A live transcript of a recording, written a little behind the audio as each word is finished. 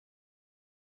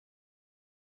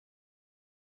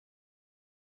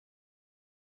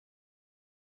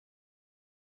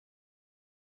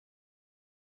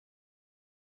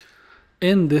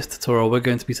In this tutorial, we're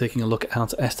going to be taking a look at how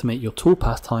to estimate your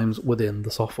toolpath times within the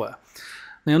software.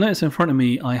 Now you'll notice in front of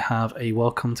me I have a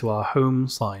welcome to our home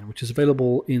sign, which is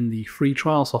available in the free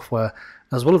trial software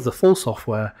as well as the full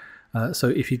software. So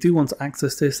if you do want to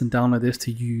access this and download this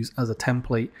to use as a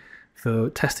template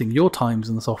for testing your times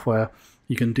in the software,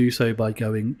 you can do so by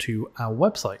going to our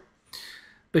website.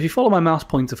 But if you follow my mouse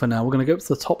pointer for now, we're going to go up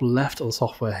to the top left of the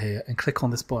software here and click on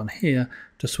this button here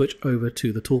to switch over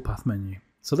to the toolpath menu.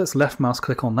 So let's left mouse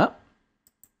click on that.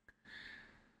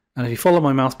 And if you follow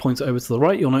my mouse pointer over to the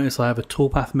right, you'll notice I have a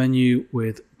toolpath menu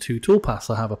with two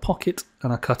toolpaths. I have a pocket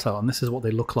and a cutout, and this is what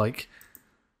they look like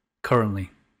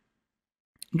currently.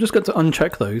 I'm just going to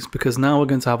uncheck those because now we're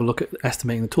going to have a look at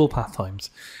estimating the toolpath times.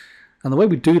 And the way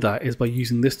we do that is by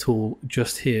using this tool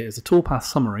just here. It's a Toolpath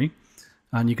Summary.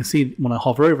 And you can see when I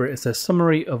hover over it, it says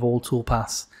Summary of all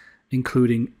toolpaths,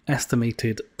 including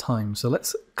estimated time. So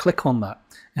let's click on that.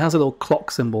 It has a little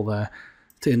clock symbol there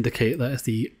to indicate that it's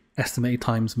the estimated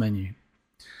times menu.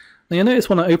 Now you'll notice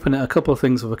when I open it, a couple of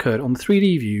things have occurred. On the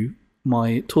 3D view,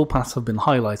 my toolpaths have been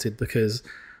highlighted because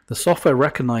the software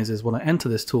recognizes when I enter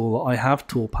this tool, I have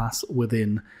toolpaths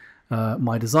within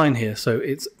my design here. So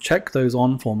it's checked those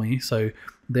on for me. So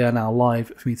they are now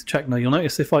live for me to check. Now you'll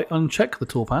notice if I uncheck the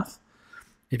toolpath,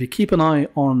 if you keep an eye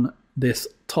on this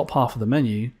top half of the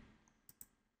menu,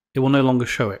 it will no longer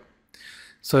show it.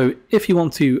 So if you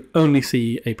want to only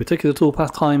see a particular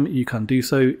toolpath time, you can do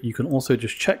so. You can also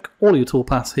just check all your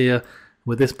toolpaths here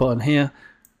with this button here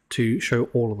to show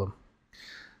all of them.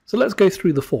 So let's go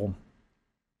through the form.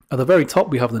 At the very top,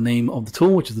 we have the name of the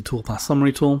tool, which is the Toolpath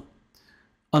Summary tool.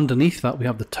 Underneath that, we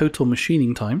have the total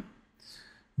machining time.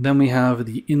 Then we have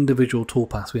the individual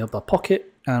toolpaths. We have the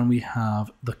pocket and we have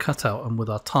the cutout, and with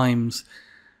our times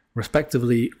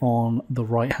respectively on the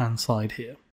right hand side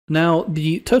here. Now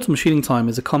the total machining time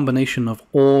is a combination of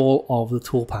all of the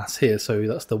toolpaths here. So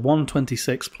that's the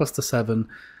 126 plus the 7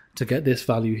 to get this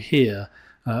value here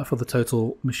for the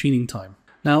total machining time.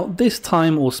 Now this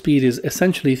time or speed is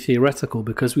essentially theoretical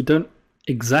because we don't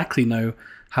exactly know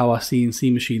how our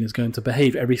CNC machine is going to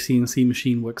behave. Every CNC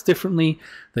machine works differently.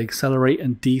 They accelerate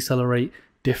and decelerate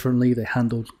differently. They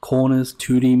handle corners,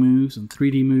 2D moves and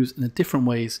 3D moves in different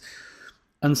ways.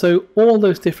 And so all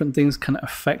those different things can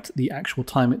affect the actual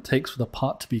time it takes for the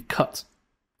part to be cut.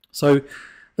 So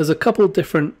there's a couple of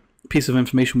different pieces of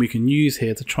information we can use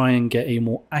here to try and get a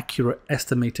more accurate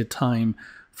estimated time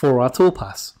for our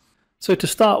toolpaths. So to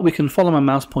start, we can follow my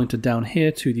mouse pointer down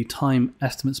here to the time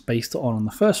estimates based on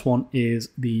the first one is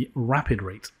the rapid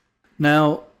rate.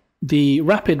 Now the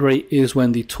rapid rate is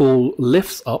when the tool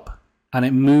lifts up and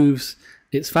it moves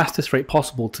its fastest rate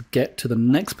possible to get to the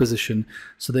next position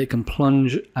so that it can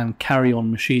plunge and carry on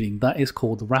machining. That is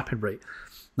called the rapid rate.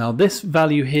 Now this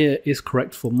value here is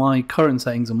correct for my current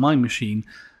settings on my machine,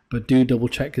 but do double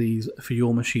check these for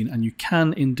your machine. And you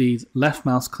can indeed left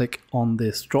mouse click on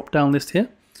this drop down list here,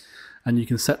 and you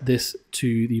can set this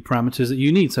to the parameters that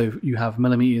you need. So you have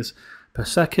millimeters per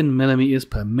second, millimeters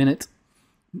per minute,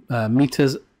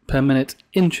 meters per minute,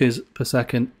 inches per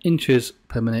second, inches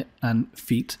per minute, and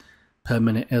feet per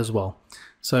minute as well.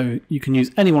 So you can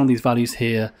use any one of these values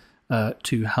here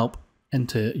to help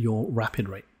enter your rapid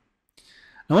rate.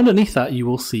 Now underneath that you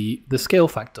will see the scale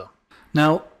factor.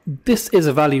 Now this is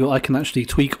a value I can actually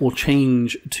tweak or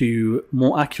change to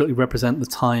more accurately represent the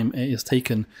time it is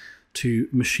taken to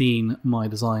machine my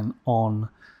design on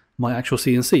my actual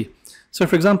CNC. So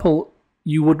for example,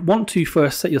 you would want to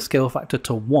first set your scale factor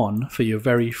to 1 for your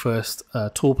very first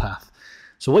toolpath.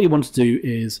 So what you want to do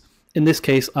is, in this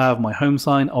case, I have my home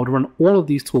sign. I would run all of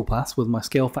these toolpaths with my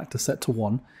scale factor set to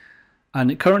 1, and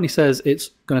it currently says it's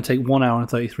going to take 1 hour and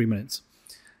 33 minutes.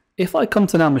 If I come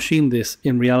to now machine this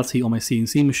in reality on my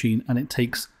CNC machine and it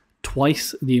takes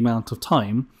twice the amount of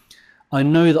time, I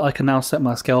know that I can now set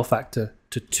my scale factor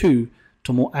to 2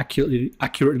 to more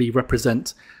accurately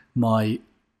represent my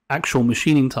actual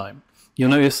machining time. You'll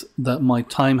notice that my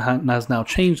time has now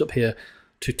changed up here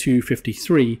to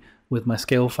 2:53 with my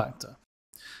scale factor.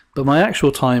 But my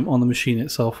actual time on the machine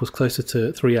itself was closer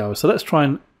to 3 hours. So let's try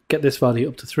and get this value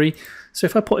up to 3. So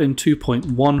if I put in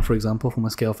 2.1, for example, for my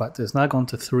scale factor, it's now gone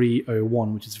to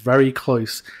 3:01, which is very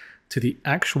close to the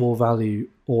actual value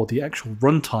or the actual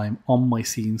runtime on my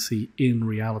CNC in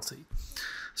reality.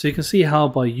 So you can see how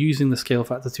by using the scale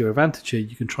factor to your advantage here,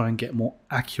 you can try and get more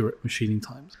accurate machining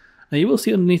times. Now you will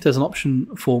see underneath there's an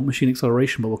option for machine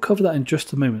acceleration, but we'll cover that in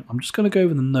just a moment. I'm just going to go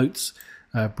over the notes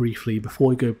briefly before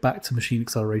we go back to machine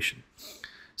acceleration.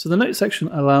 So the notes section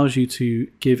allows you to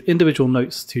give individual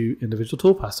notes to individual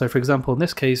toolpaths. So for example, in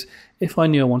this case, if I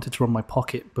knew I wanted to run my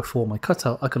pocket before my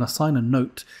cutout, I can assign a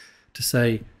note to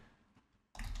say,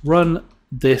 run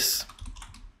this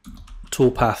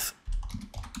toolpath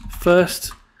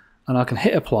first, and I can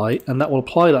hit apply, and that will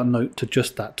apply that note to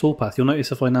just that toolpath. You'll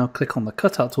notice if I now click on the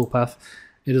cutout toolpath,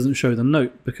 it doesn't show the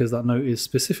note because that note is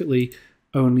specifically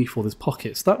only for this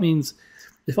pocket. So that means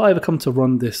if I ever come to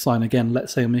run this sign again,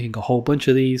 let's say I'm making a whole bunch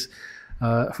of these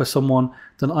for someone,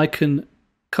 then I can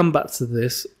come back to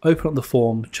this, open up the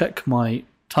form, check my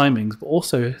timings, but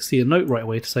also see a note right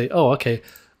away to say, oh, okay,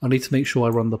 I need to make sure I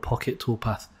run the pocket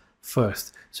toolpath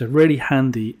first. So really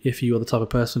handy if you are the type of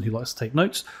person who likes to take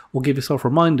notes or give yourself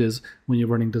reminders when you're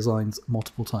running designs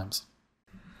multiple times.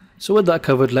 So with that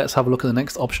covered, let's have a look at the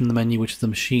next option in the menu, which is the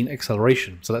machine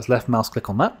acceleration. So let's left mouse click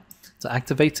on that to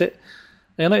activate it.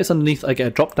 And you'll notice underneath I get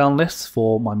a drop down list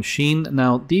for my machine.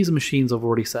 Now these are machines I've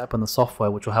already set up in the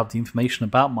software, which will have the information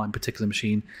about my particular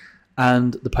machine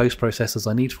and the post processors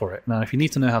I need for it. Now if you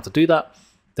need to know how to do that,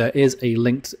 there is a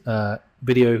linked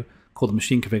video called the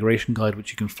Machine Configuration Guide,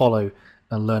 which you can follow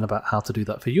and learn about how to do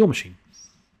that for your machine.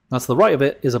 Now to the right of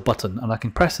it is a button, and I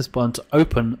can press this button to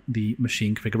open the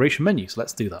machine configuration menu. So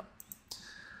let's do that.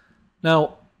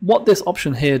 Now what this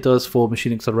option here does for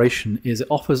machine acceleration is it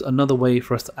offers another way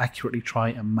for us to accurately try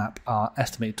and map our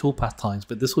estimated toolpath times,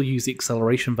 but this will use the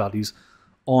acceleration values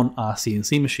on our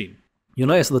CNC machine. You'll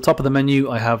notice at the top of the menu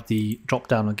I have the drop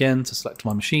down again to select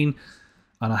my machine,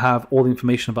 and I have all the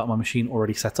information about my machine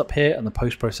already set up here and the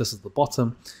post processors at the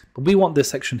bottom, but we want this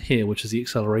section here, which is the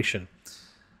acceleration.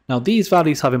 Now these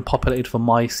values have been populated for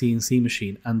my CNC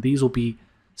machine, and these will be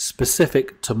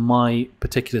specific to my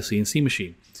particular CNC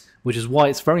machine, which is why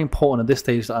it's very important at this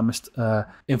stage that I must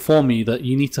inform you that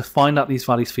you need to find out these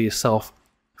values for yourself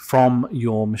from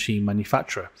your machine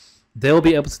manufacturer. They'll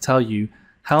be able to tell you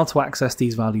how to access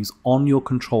these values on your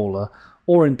controller,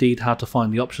 or indeed how to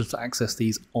find the options to access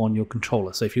these on your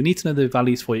controller. So if you need to know the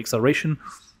values for your acceleration,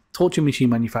 talk to your machine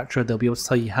manufacturer. They'll be able to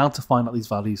tell you how to find out these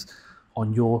values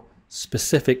on your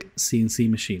specific CNC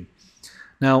machine.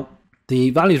 Now,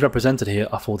 the values represented here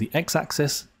are for the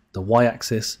x-axis, the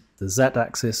y-axis, the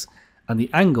z-axis, and the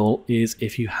angle is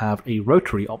if you have a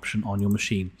rotary option on your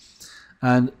machine.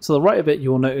 And to the right of it,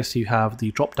 you'll notice you have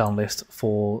the drop-down list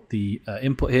for the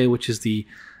input here, which is the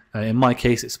in my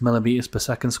case, it's millimeters per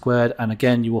second squared, and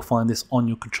again, you will find this on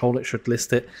your controller. It should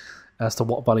list it as to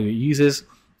what value it uses.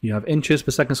 You have inches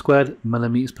per second squared,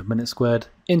 millimeters per minute squared,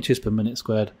 inches per minute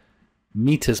squared,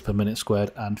 meters per minute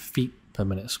squared, and feet per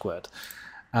minute squared.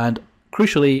 And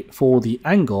crucially, for the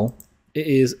angle, it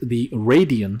is the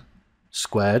radian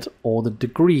squared or the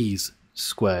degrees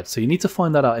squared. So you need to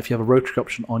find that out if you have a rotary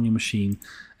option on your machine.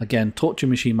 Again, talk to your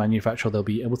machine manufacturer. They'll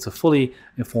be able to fully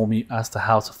inform you as to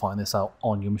how to find this out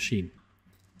on your machine.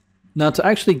 Now, to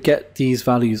actually get these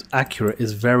values accurate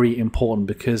is very important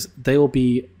because they will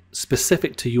be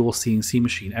specific to your CNC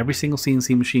machine. Every single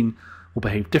CNC machine will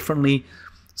behave differently.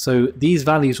 So these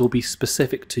values will be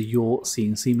specific to your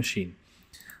CNC machine.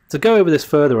 To go over this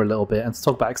further a little bit and to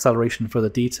talk about acceleration in further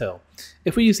detail,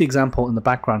 if we use the example in the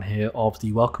background here of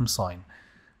the welcome sign,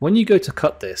 when you go to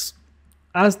cut this,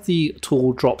 as the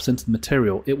tool drops into the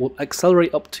material, it will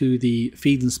accelerate up to the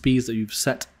feeds and speeds that you've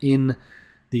set in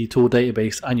the tool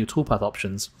database and your toolpath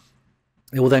options.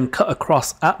 It will then cut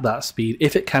across at that speed,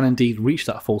 if it can indeed reach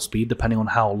that full speed, depending on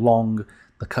how long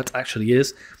the cut actually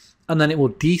is, and then it will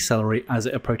decelerate as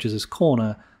it approaches this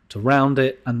corner to round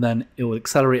it, and then it will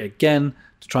accelerate again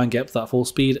to try and get up to that full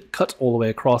speed, cut all the way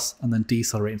across, and then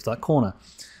decelerate into that corner.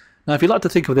 Now, if you like to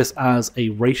think of this as a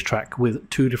racetrack with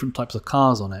two different types of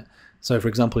cars on it, so for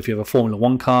example, if you have a Formula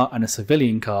 1 car and a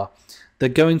civilian car, they're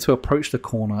going to approach the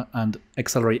corner and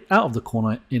accelerate out of the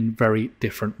corner in very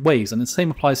different ways. And the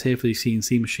same applies here for the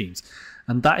CNC machines.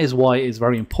 And that is why it's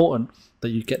very important that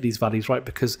you get these values right,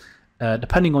 because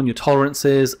depending on your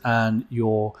tolerances and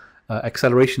your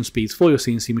acceleration speeds for your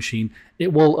CNC machine,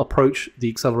 it will approach the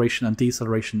acceleration and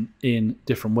deceleration in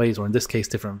different ways, or in this case,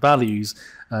 different values,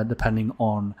 depending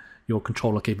on your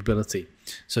controller capability.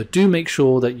 So do make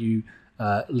sure that you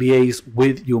liaise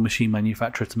with your machine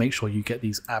manufacturer to make sure you get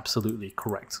these absolutely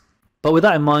correct. But with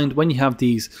that in mind, when you have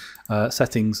these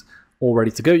settings all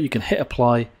ready to go, you can hit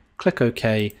apply, click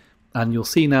OK, and you'll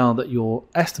see now that your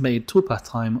estimated toolpath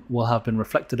time will have been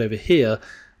reflected over here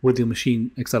with your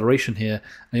machine acceleration here.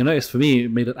 And you'll notice for me,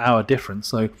 it made an hour difference.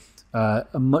 So a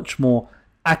much more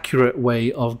accurate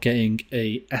way of getting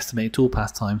a estimated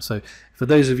toolpath time. So for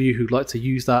those of you who'd like to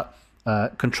use that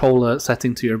controller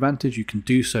setting to your advantage, you can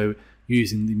do so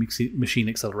using the machine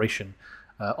acceleration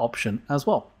option as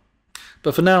well.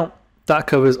 But for now, that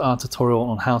covers our tutorial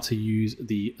on how to use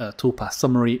the Toolpath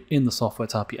Summary in the software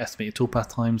to help you estimate your toolpath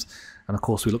times. And of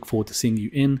course, we look forward to seeing you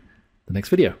in the next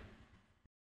video.